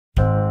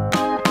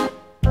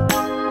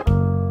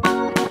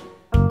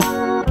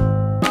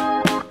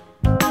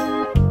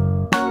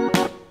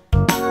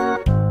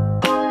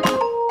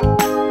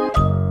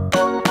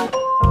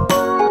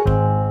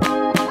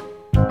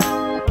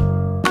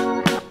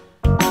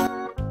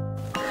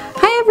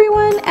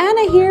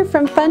here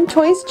from Fun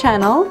Toys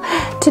channel.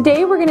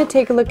 Today we're going to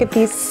take a look at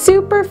these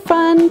super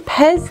fun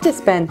Pez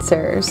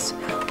dispensers.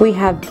 We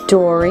have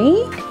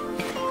Dory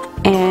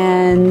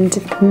and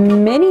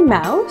Minnie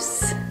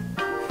Mouse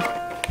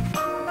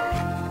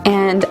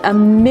and a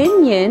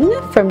Minion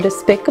from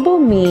Despicable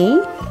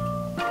Me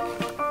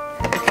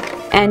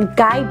and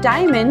Guy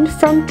Diamond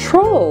from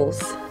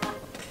Trolls.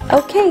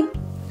 Okay,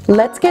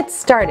 let's get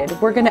started.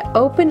 We're going to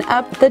open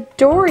up the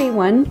Dory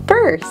one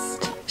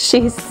first.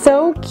 She's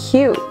so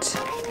cute.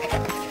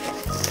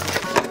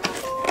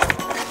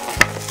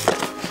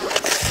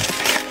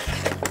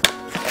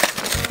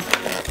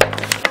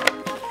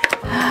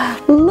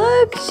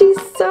 Look, she's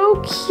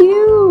so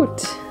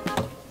cute.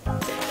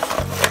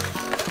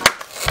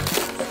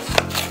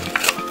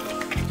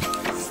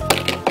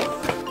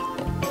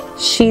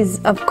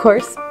 She's of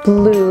course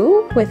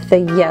blue with the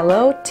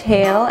yellow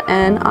tail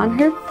and on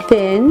her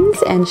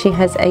fins, and she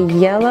has a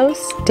yellow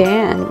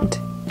stand.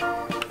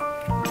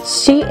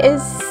 She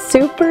is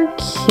super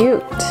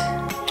cute.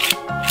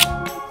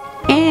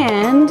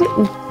 And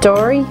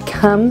Dory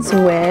comes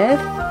with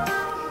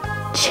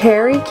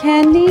cherry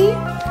candy,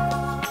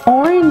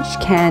 orange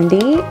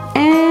candy,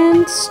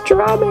 and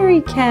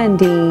strawberry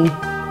candy.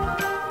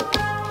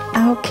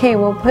 Okay,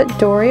 we'll put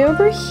Dory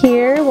over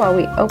here while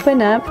we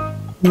open up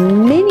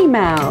Minnie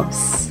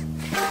Mouse.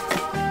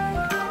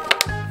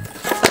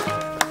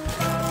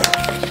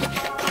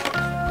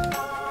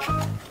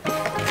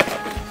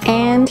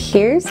 And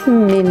here's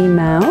Minnie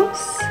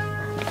Mouse.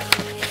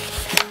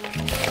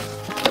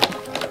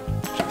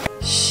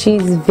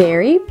 She's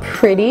very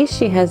pretty.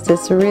 She has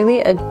this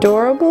really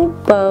adorable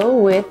bow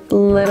with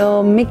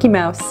little Mickey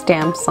Mouse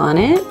stamps on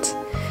it.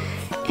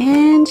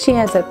 And she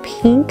has a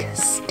pink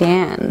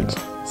stand.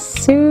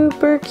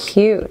 Super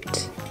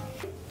cute.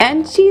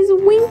 And she's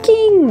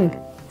winking!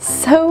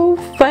 So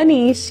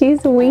funny,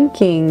 she's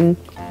winking.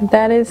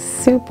 That is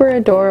super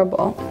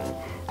adorable.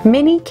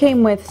 Minnie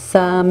came with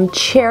some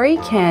cherry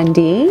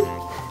candy,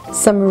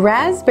 some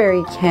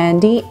raspberry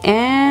candy,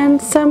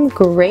 and some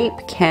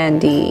grape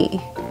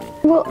candy.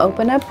 We'll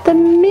open up the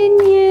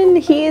Minion.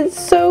 He is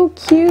so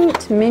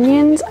cute.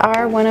 Minions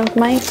are one of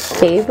my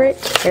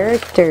favorite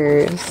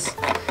characters.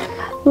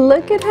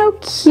 Look at how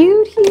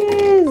cute he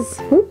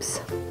is.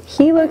 Oops.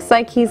 He looks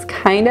like he's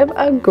kind of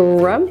a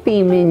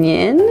grumpy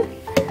Minion.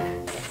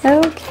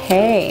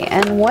 Okay,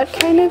 and what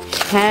kind of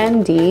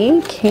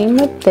candy came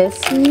with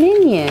this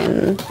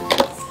Minion?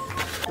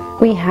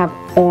 We have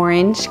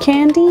orange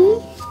candy,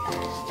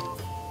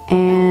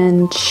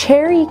 and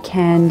cherry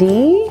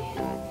candy,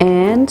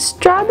 and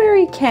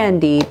strawberry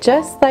candy,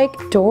 just like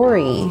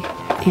Dory.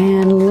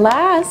 And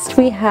last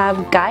we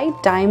have Guy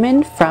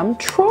Diamond from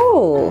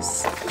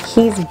Trolls.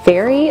 He's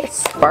very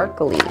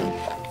sparkly.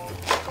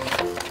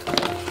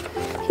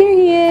 Here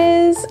he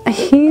is.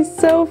 He's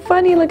so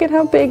funny. Look at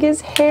how big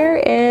his hair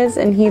is,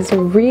 and he's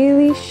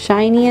really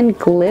shiny and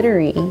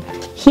glittery.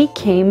 He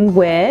came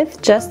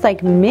with, just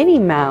like Minnie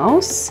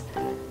Mouse,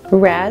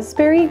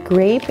 raspberry,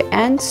 grape,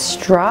 and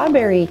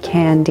strawberry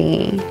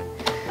candy.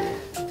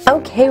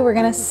 Okay, we're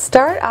gonna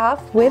start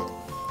off with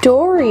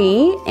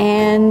Dory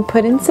and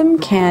put in some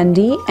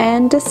candy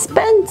and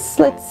dispense.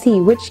 Let's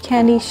see, which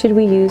candy should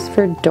we use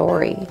for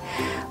Dory?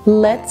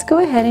 Let's go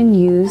ahead and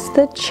use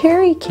the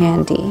cherry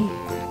candy.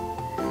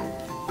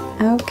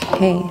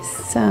 Okay,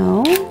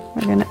 so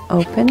we're gonna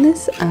open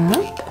this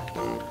up.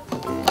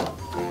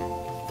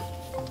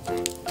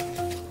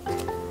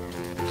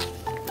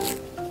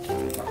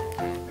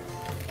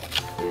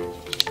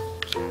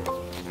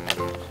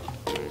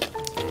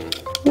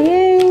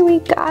 Yay, we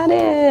got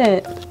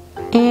it!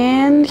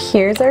 And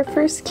here's our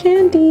first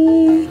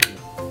candy.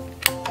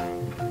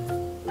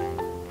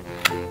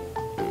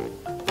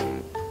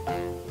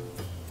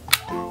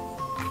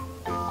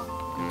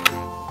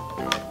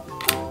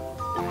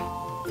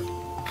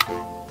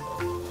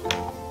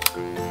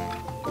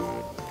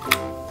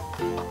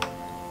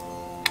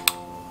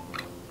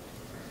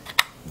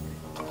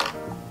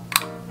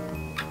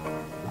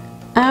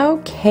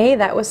 Okay,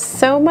 that was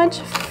so much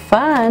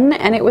fun,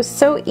 and it was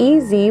so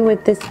easy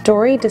with this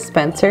Dory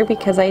dispenser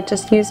because I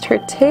just used her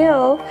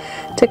tail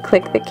to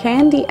click the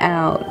candy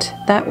out.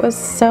 That was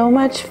so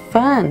much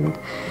fun.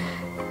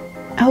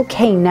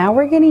 Okay, now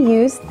we're going to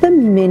use the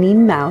Minnie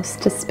Mouse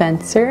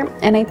dispenser,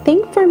 and I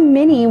think for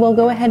Minnie we'll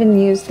go ahead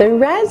and use the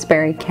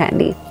raspberry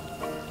candy.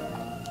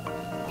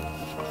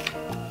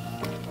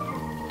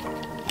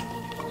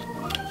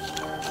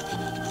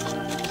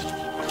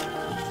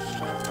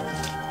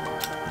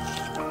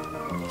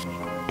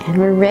 And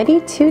we're ready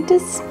to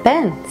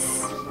dispense.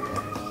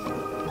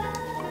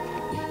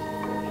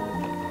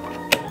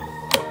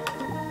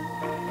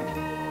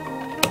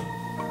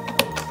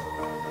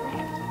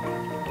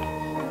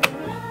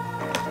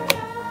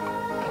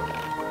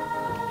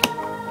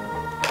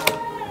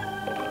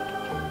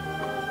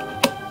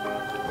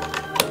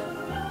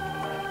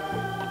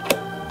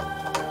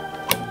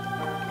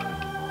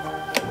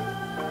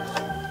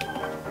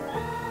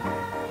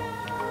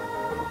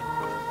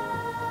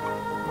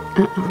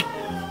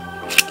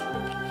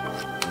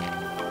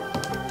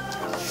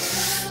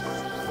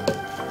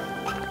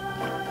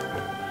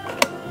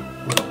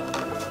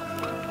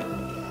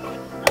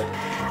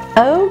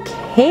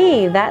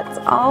 Okay, that's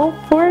all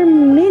for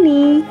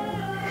Minnie.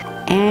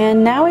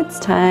 And now it's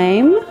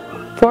time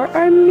for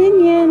our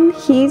Minion.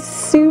 He's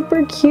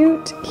super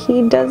cute.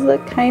 He does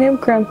look kind of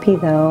grumpy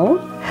though.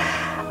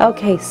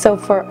 Okay, so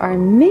for our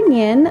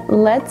Minion,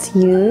 let's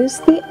use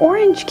the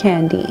orange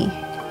candy.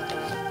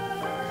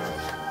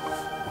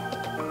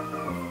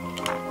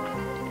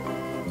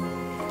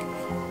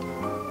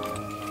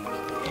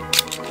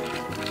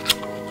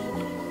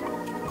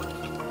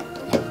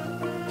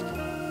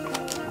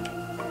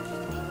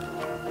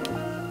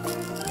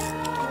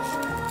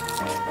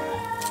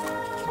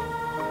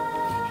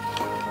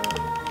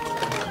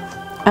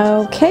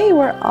 Okay,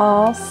 we're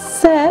all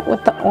set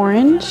with the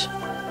orange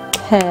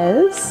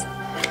Pez.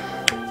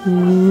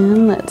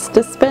 And let's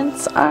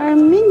dispense our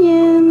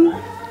Minion.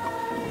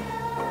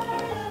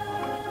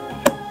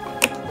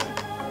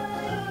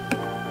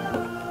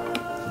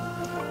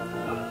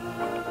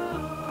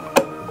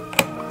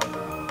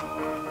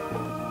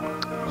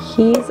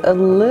 He's a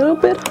little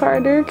bit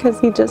harder because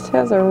he just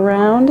has a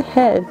round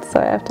head, so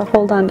I have to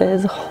hold on to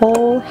his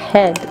whole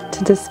head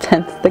to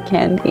dispense the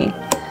candy.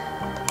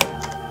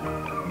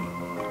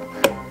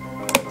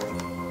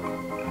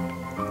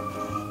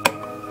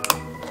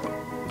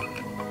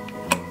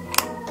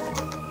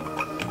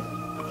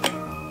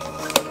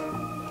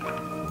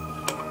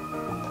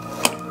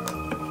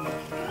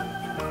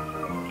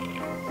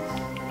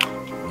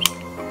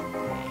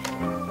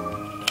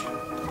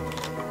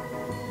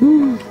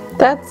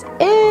 That's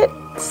it!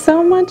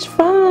 So much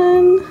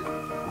fun!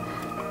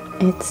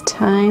 It's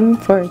time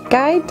for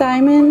Guy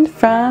Diamond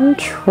from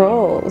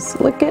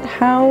Trolls. Look at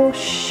how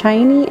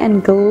shiny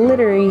and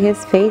glittery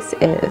his face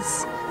is.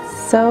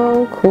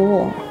 So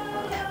cool.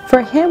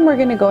 For him, we're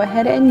going to go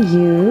ahead and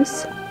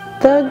use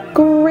the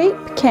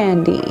grape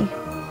candy.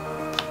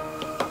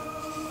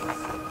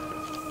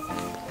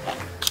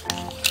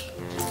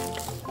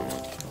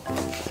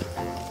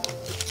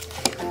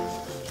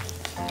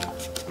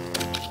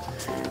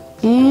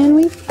 And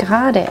we've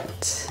got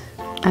it.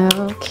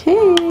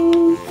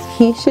 Okay,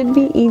 he should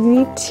be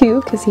easy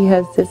too because he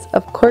has this,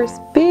 of course,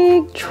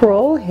 big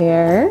troll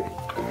hair.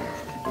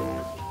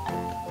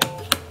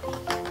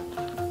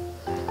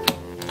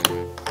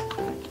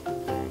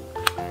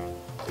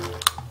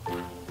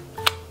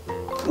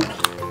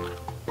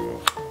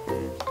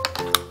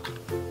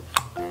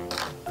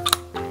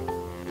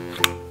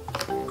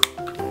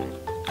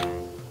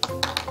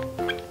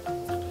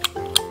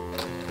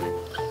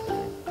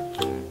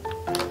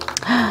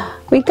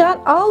 We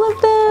got all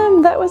of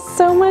them! That was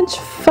so much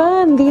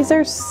fun! These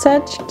are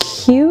such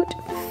cute,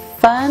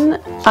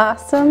 fun,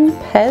 awesome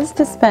Pez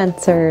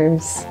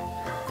dispensers.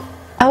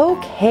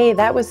 Okay,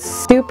 that was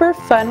super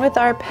fun with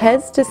our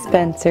Pez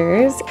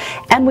dispensers,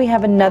 and we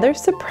have another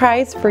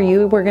surprise for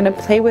you. We're going to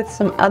play with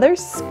some other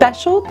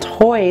special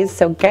toys,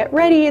 so get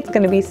ready. It's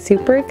going to be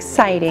super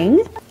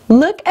exciting.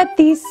 Look at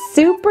these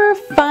super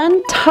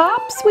fun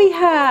tops we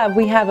have.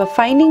 We have a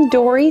Finding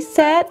Dory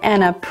set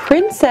and a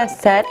princess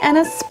set and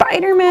a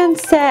Spiderman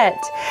set.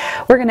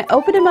 We're going to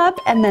open them up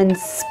and then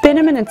spin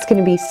them, and it's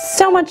going to be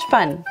so much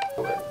fun.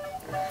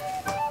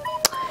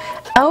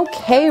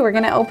 Okay, we're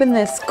going to open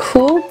this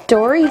cool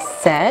Dory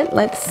set.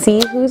 Let's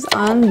see who's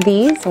on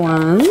these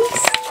ones.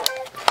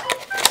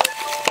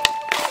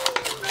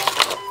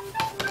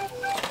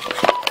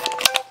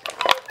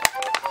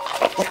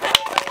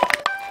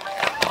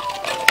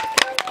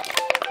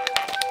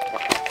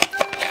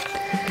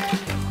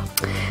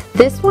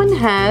 This one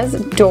has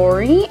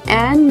Dory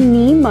and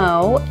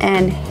Nemo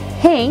and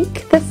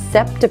Hank the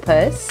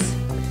Septopus.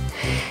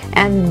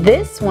 And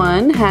this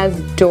one has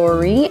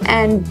Dory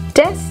and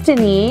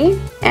Destiny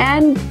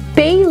and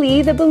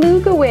Bailey the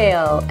Beluga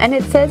Whale. And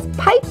it says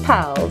Pipe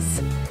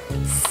Pals.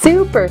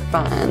 Super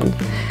fun.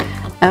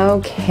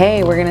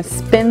 Okay, we're gonna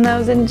spin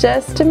those in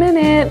just a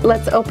minute.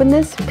 Let's open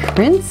this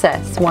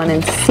princess one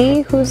and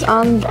see who's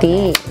on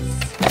these.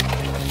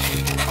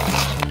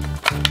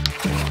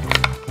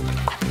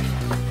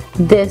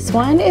 This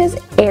one is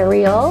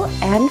Ariel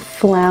and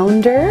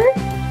Flounder.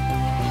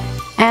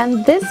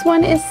 And this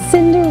one is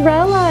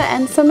Cinderella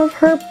and some of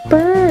her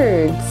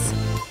birds.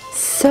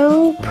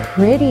 So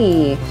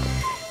pretty.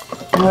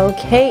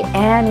 Okay,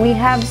 and we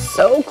have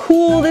so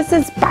cool, this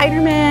is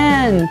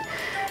Spiderman.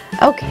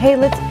 Okay,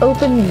 let's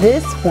open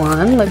this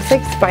one. Looks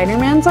like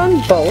Spiderman's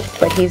on both,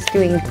 but he's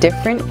doing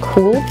different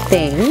cool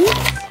things.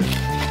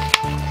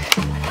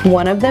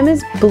 One of them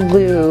is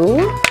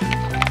blue.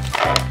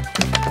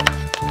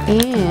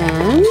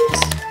 And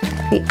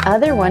the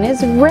other one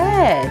is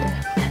red.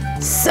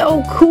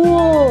 So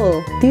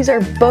cool! These are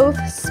both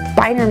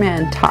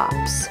Spider-Man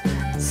tops.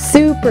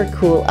 Super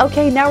cool.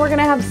 Okay, now we're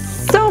gonna have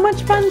so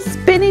much fun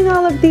spinning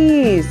all of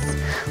these.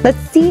 Let's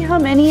see how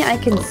many I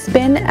can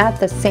spin at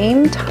the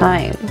same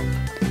time.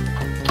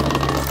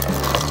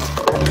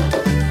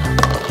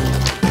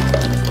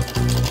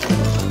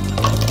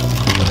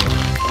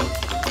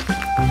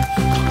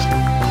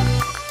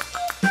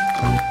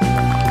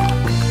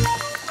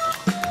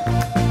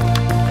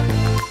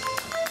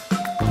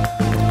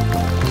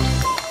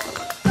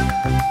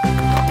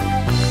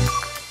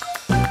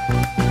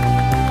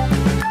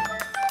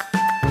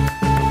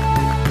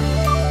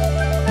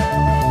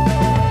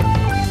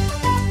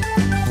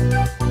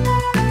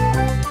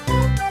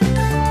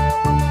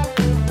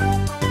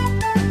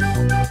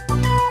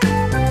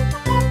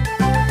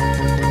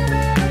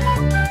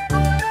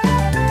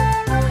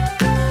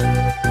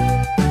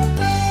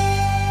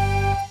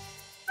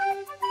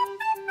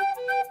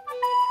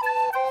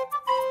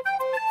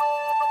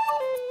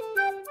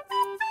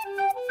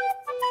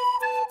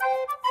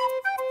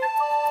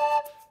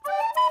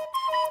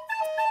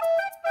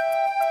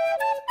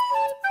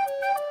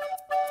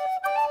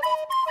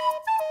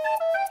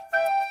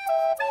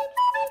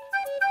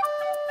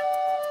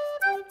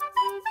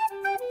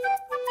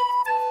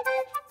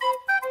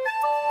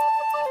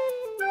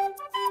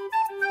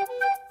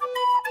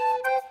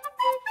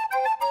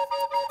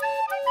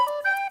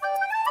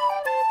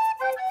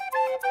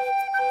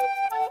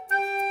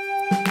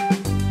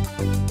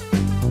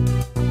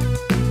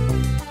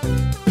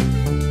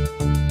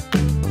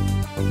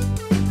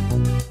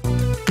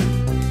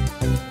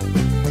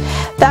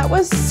 That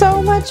was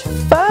so much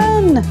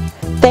fun!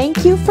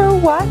 Thank you for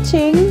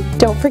watching!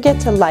 Don't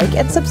forget to like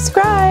and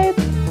subscribe!